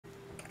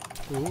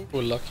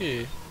Ooh,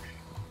 lucky.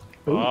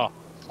 Oh.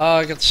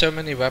 I got so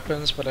many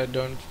weapons, but I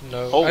don't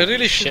know. Holy I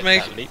really should shit,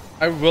 make. that leap.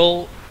 I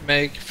will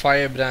make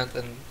Firebrand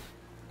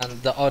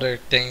and the other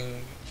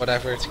thing,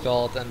 whatever it's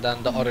called, and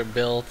then the other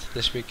build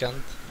this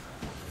weekend.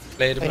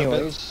 Play them a bit.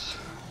 Anyways,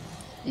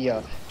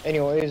 yeah.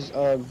 Anyways,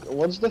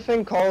 what's the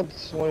thing called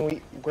when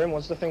we Grim?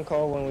 What's the thing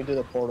called when we do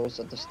the portals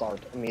at the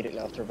start immediately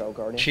after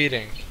Valguardian?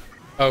 Cheating.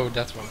 Oh,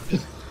 that one.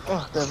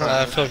 Oh,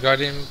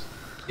 Felguardian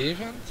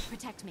event?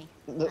 Protect me.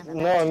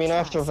 no, I mean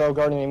after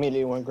Valguardian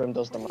immediately when Grim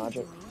does the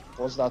magic.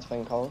 What's that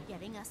thing called?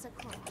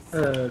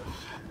 I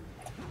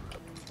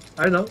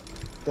don't know.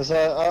 Because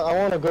I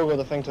want to Google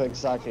the thing to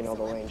exactly know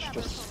the range,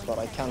 but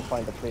I can't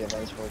find the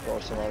pre-events for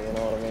Corsoval, you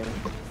know what I mean?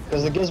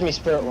 Because it gives me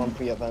Spirit 1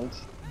 pre-event.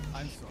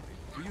 I'm sorry.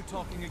 Were you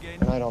talking again?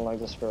 And I don't like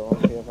the Spirit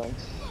 1 pre-event.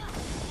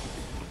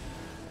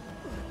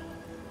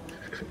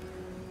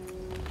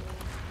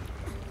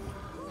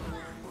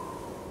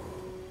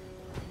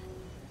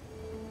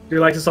 Do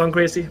you like the song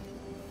Crazy?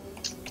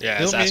 Yeah,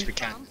 Heal as me. fast as we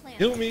can.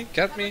 Heal me,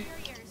 get me.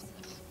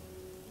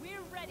 We're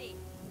ready.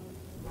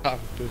 Ah,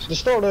 pussy.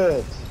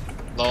 Distorted!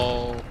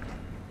 No.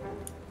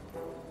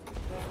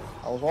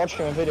 I was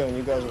watching a video and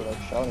you guys were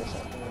like shouting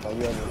something about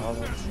you and your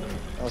mother.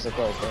 I was like,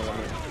 oh, okay, let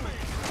me...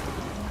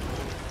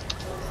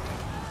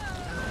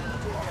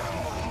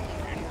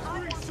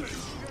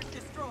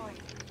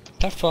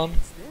 Have fun.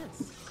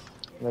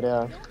 But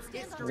yeah.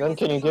 Grim,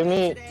 can you give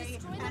me...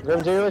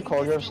 Grim, do you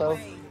record yourself?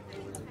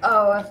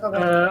 Oh, I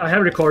forgot. I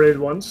have recorded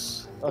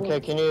once. Okay,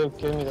 can you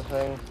give me the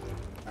thing?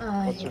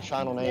 I What's your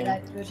channel name?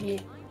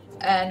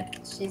 And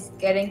she's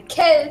getting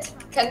killed.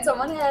 Can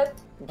someone help?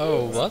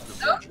 Oh, what?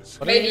 No?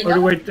 What Maybe Or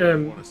not. wait,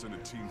 do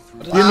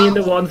you mean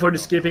the one for the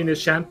skipping the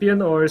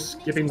champion or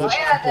skipping the Oh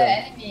yeah, the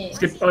enemy.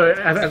 skip?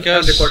 I've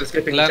Because recorded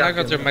skipping the Lena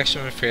champion. got her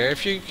maximum fear.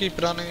 If you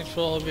keep running it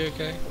full, I'll be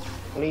okay.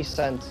 Please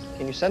send.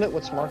 Can you send it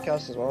with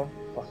Smartcast as well?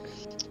 Fuck.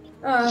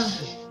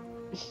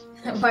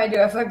 Why do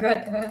I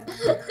forget her?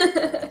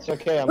 It's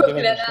okay, I'm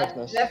giving her Lena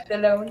swiftness. left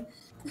alone.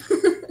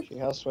 She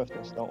has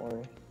swiftness, don't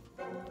worry.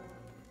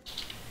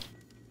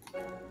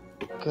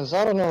 Because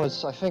I don't know,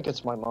 I think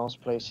it's my mouse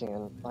placing,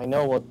 and I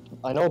know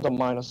the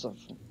minus of,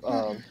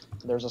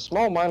 there's a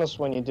small minus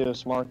when you do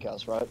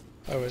Smartcast, right?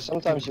 Oh,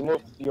 Sometimes you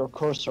move your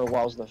cursor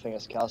whilst the thing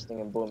is casting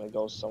and boom, it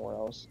goes somewhere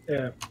else.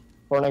 Yeah.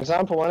 For an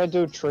example, when I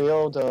do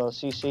trio, the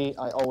CC,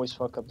 I always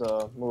fuck up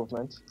the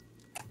movement.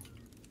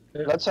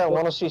 Let's say I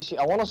want to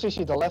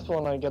CC the left one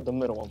and I get the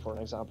middle one, for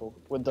an example,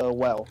 with the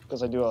well,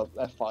 because I do a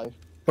F5.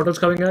 Portal's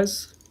coming,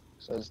 guys.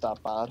 So it's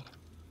that bad.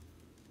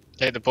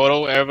 Take the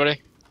portal,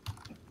 everybody.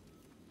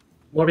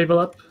 More people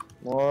up.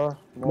 More.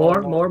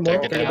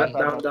 Take it Okay,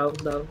 down. down.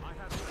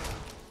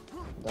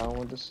 Down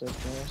with the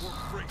sickness.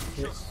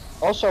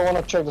 Also, I want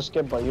to check the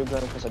skip by you,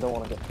 Glenn, because I don't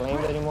want to get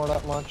blamed anymore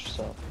that much,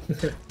 so...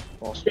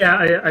 Yeah,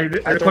 I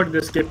recorded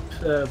the skip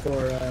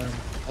for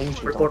I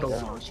usually Portal. don't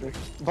care, honestly.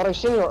 But I've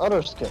seen your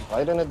other skip,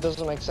 right? And it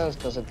doesn't make sense,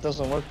 because it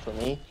doesn't work for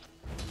me.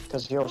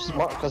 Because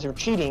you're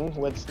cheating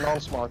with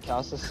non-smart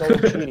cast, it's so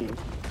cheating.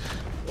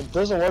 It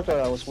doesn't work like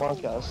that with smart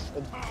cast.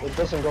 It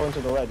doesn't go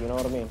into the red, you know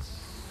what I mean?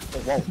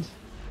 It won't.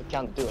 It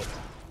can't do it.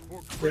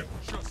 Yeah.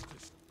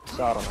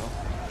 So I don't know.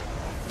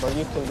 But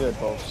you can do it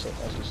both, so,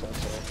 as you said,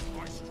 so...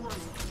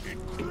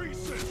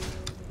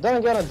 Then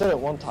again, I did it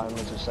one time,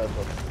 as you said,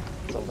 but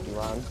somebody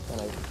ran,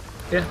 and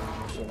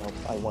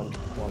I wanted to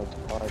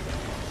fight.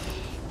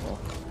 Well,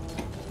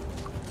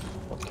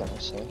 what can I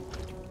say?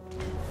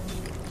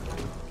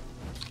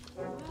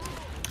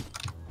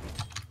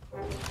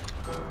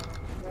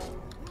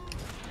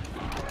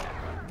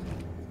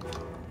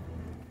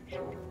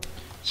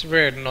 It's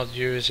weird not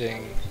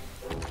using.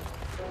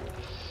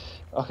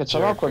 Okay, it's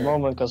an awkward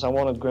moment because I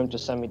wanted Grim to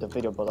send me the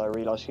video, but I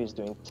realized he's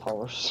doing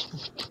towers.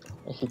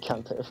 And he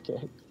can't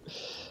AFK.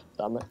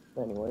 Damn it.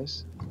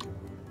 Anyways.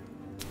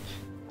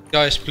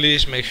 Guys,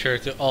 please make sure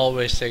to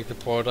always take the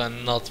portal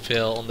and not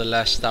fail on the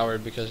last tower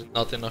because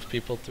not enough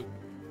people to.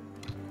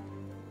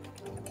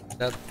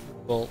 That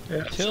will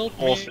kill me.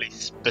 Awfully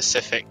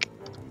specific.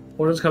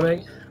 Portal's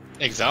coming.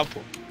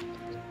 Example.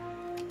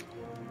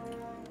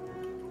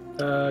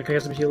 Can I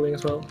get some healing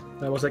as well?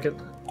 1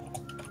 second.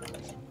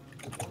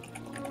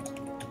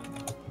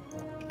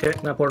 Okay,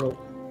 now portal.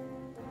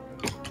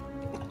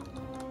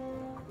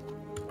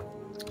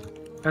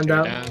 And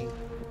down.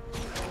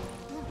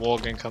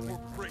 Worgen coming.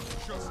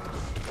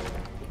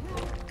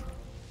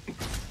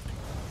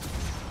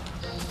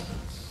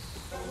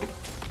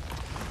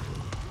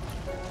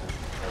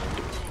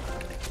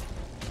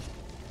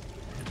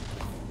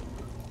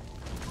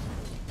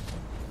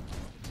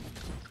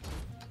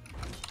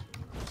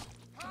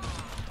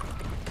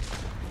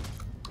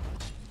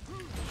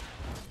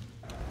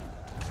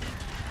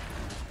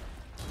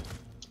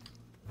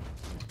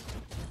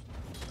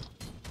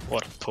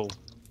 What a pull.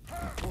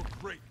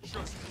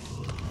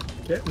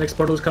 Okay, next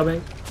portal's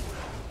coming.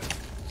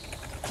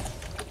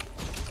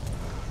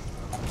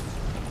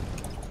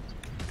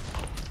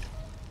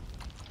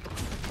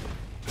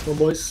 Come on,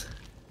 boys.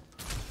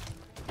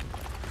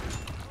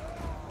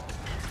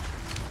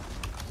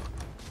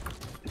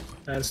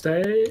 And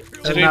stay.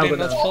 It's And now really go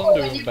not down. fun When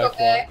doing you go back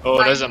back,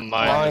 Oh, there's a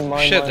mine.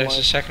 Mine, Shit, mine, there's mine.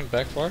 a second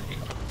back war.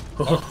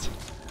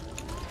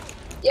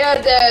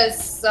 Yeah, there's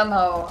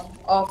somehow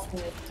often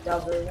a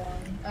double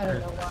one. I don't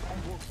know why.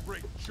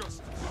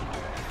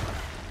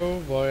 Oh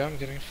boy, I'm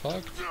getting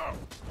fucked.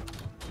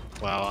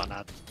 Wow,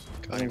 Anad.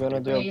 I'm gonna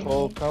do a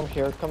pull. Come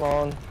here, come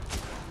on.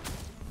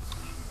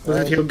 Does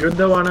it feel good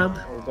though, Anad?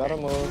 We gotta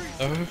move.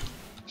 Oh,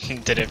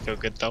 Did it feel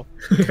good though?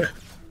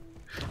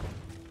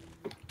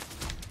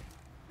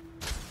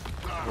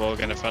 We're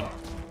gonna fun.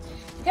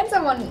 Can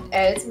someone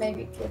else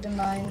maybe kill the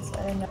mines?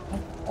 I don't know.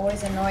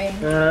 Always annoying.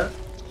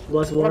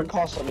 Was We're work.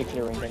 constantly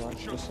clearing them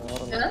actually, so I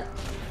don't know. Huh?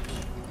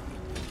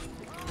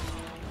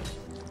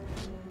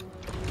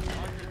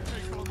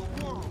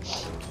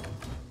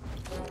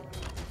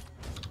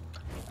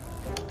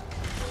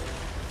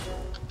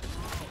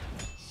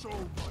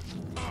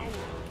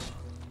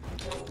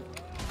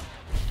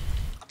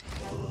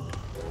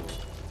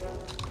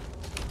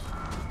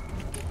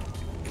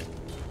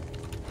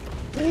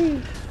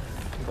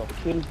 Got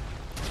killed.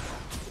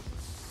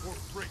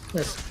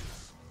 Yes.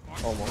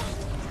 Almost.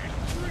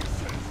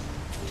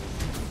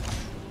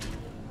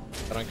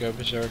 gonna go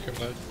berserker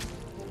mode.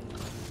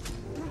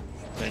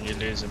 Then you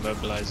lose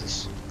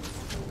immobilizers.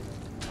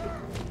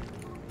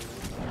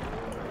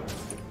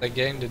 They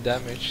gain the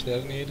damage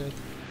they're needed.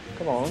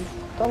 Come on.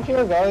 Come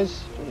here,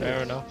 guys.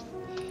 Fair enough.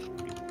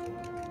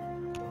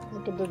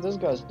 Look at this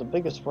guy's the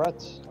biggest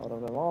threat out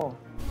of them all.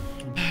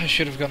 I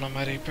should have gone on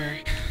my reaper.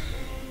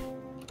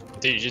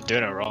 Dude, you're just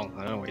doing it wrong.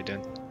 I know what you're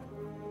doing.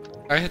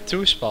 I had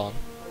 2 spawn.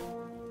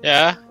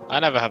 Yeah, I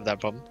never have that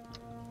problem.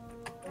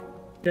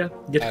 Yeah,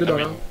 get I good mean,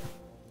 on.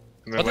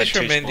 I mean, what when is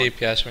your two main spawn-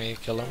 DPS when you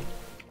kill him?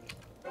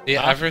 Do you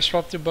Huh? ever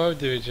swap to bow, or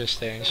do you just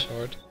stay in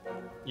sword?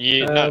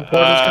 You, portal's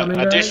coming,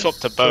 I do guys, swap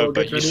to bow, so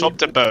but get you ready. swap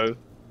to bow,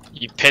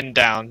 you pin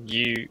down,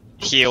 you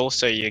heal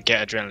so you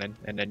get adrenaline,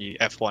 and then you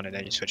F1 and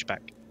then you switch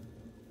back.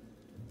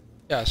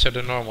 Yeah, so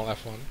the normal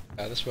F1.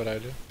 Yeah, that's what I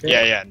do.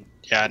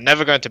 Yeah,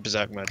 never go into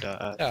berserk mode.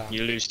 Yeah.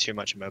 You lose too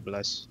much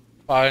immobilize.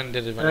 I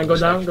did it when And it go was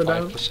down, like go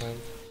down. 5%.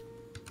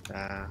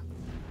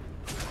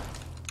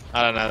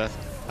 I don't know. I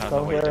don't know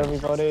Come what here, you're doing.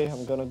 everybody.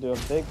 I'm gonna do a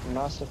big,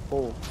 massive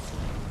pull.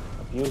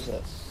 Abuse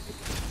it.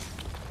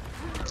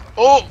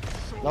 Oh!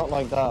 Not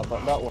like that,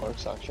 but that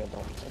works actually. I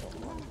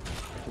don't mind.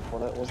 If you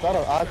put it. Was that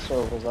an axe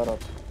or was that a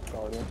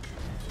guardian?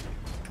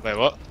 Wait,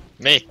 what?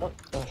 Me?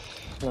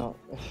 No,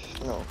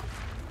 no.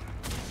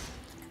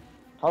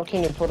 How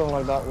can you put them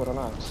like that with an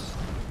axe?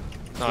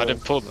 No, I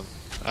didn't pull them.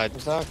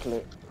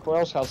 Exactly. Who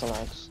else has an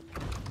axe?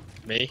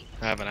 Me?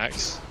 I have an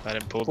axe. I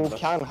didn't pull Who them.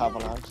 can have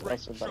an axe?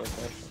 That's a better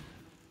question.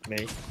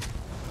 Me.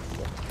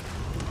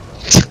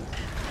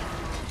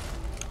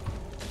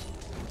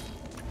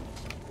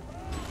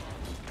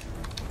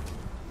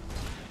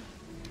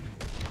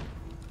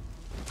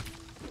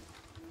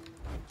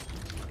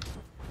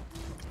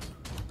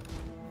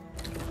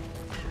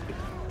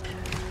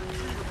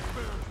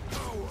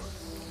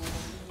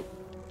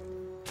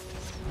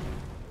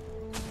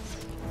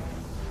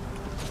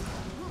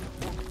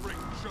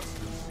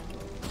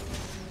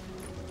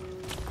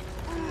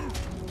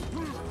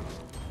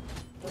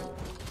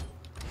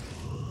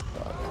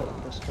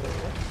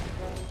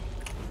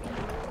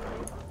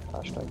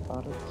 Hashtag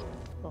parrot.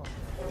 Oh.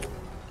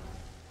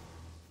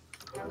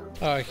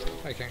 Oh,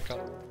 I can cut.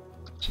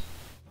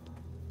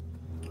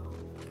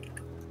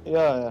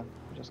 Yeah.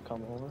 Just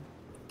come over.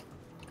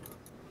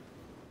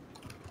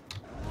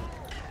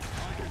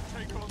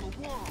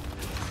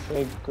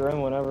 Hey,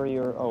 Grim, whenever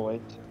you're. Oh,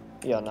 wait.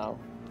 Yeah, now.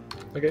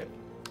 Okay.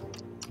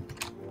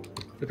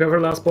 Prepare for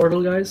last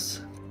portal,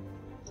 guys.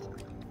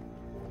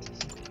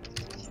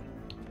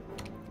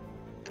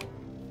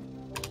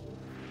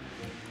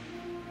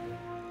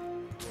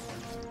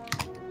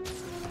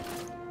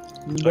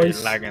 Oh, you're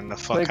Boys. lagging the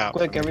fuck out.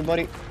 Quick,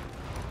 everybody.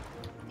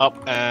 Up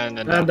and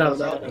then And down.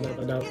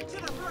 down.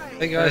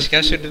 Hey guys,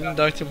 guess who didn't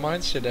die to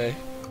mines today?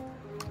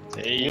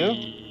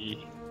 Hey.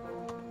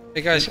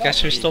 Hey guys,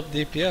 guess who stopped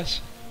DPS?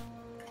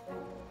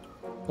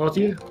 Not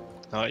you.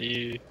 Not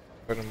you.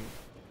 For them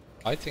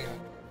fighting.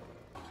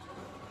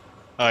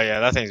 Oh yeah,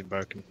 that thing's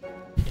broken.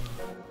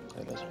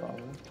 It is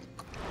probably.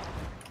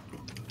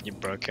 You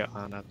broke it,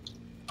 Anna.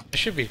 I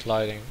should be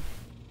gliding.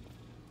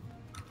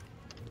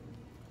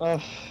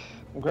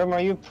 Grim,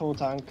 are you full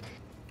tank?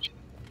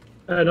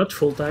 Not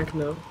full tank,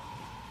 no.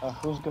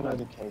 Who's gonna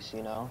do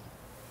KC now?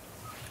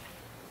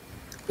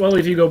 Well,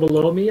 if you go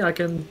below me, I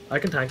can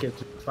tank it.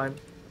 Fine.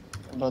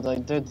 But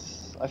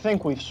I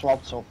think we've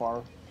swapped so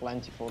far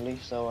plentifully,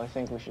 so I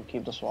think we should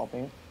keep the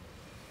swapping.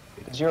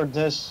 Because you're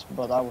this,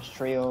 but I was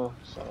trio,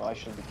 so I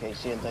should be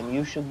KC, and then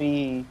you should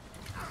be...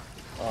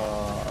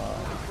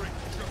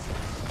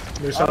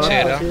 There's I'll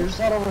say that. here.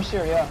 Start over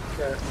here, yeah.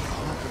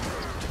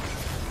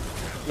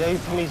 Yeah, you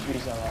please be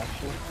Zara,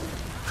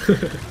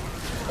 actually.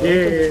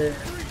 Yeah.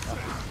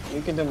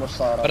 You can do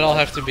Masara. But I'll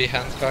have to be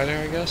hand guider,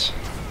 I guess.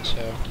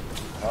 So.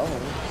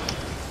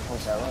 Oh,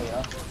 Zara,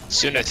 yeah.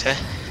 Sunete.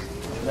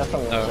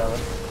 Definitely No. Zara.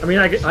 I mean,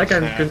 I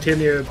can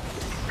continue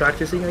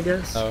practicing, I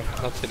guess. No,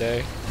 not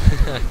today.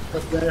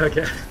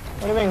 Okay.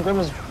 What do you mean Grim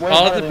is way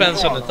Well, better it than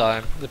depends on you the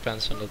are? time.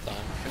 Depends on the time.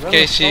 If Grim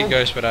is KC so-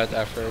 goes without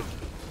effort.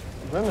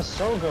 Grim is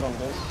so good on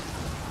this.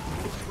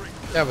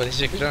 Yeah, but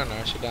he's a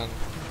Kroner, so then...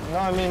 No,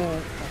 I mean...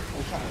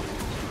 we can't.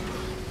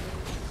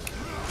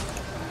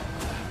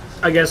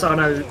 I guess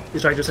Arnoud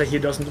is trying to say he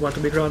doesn't want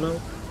to be Chrono.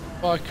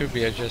 Well, it could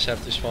be I just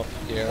have to swap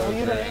here No, you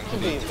over don't have to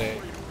into be.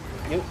 today.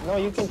 No,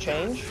 you can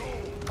change.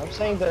 I'm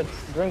saying that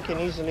Grim can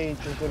easily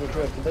just do the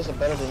Druid. He does it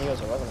better than you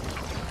as a Revenant.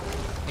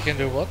 You can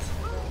do what?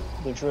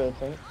 The Druid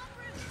thing.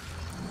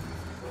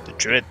 The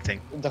Druid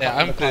thing. Yeah,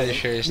 I'm pretty Kaiser.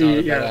 sure he's not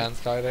a Yeah. better hand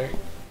guider.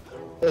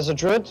 As a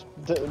Druid,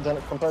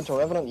 then compared to a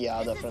Revenant,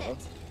 yeah, definitely.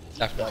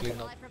 Definitely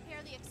not.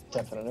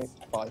 Definitely,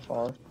 by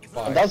far.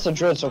 Why? And that's a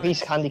Druid, so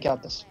he's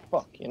handicapped as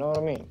fuck, you know what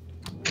I mean?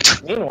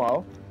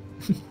 Meanwhile,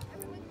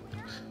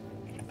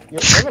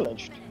 you're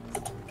privileged.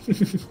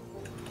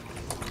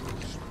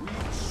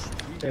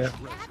 Yeah.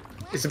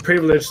 It's a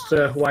privileged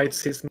white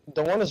cis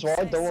The one is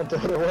white, the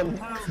other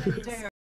one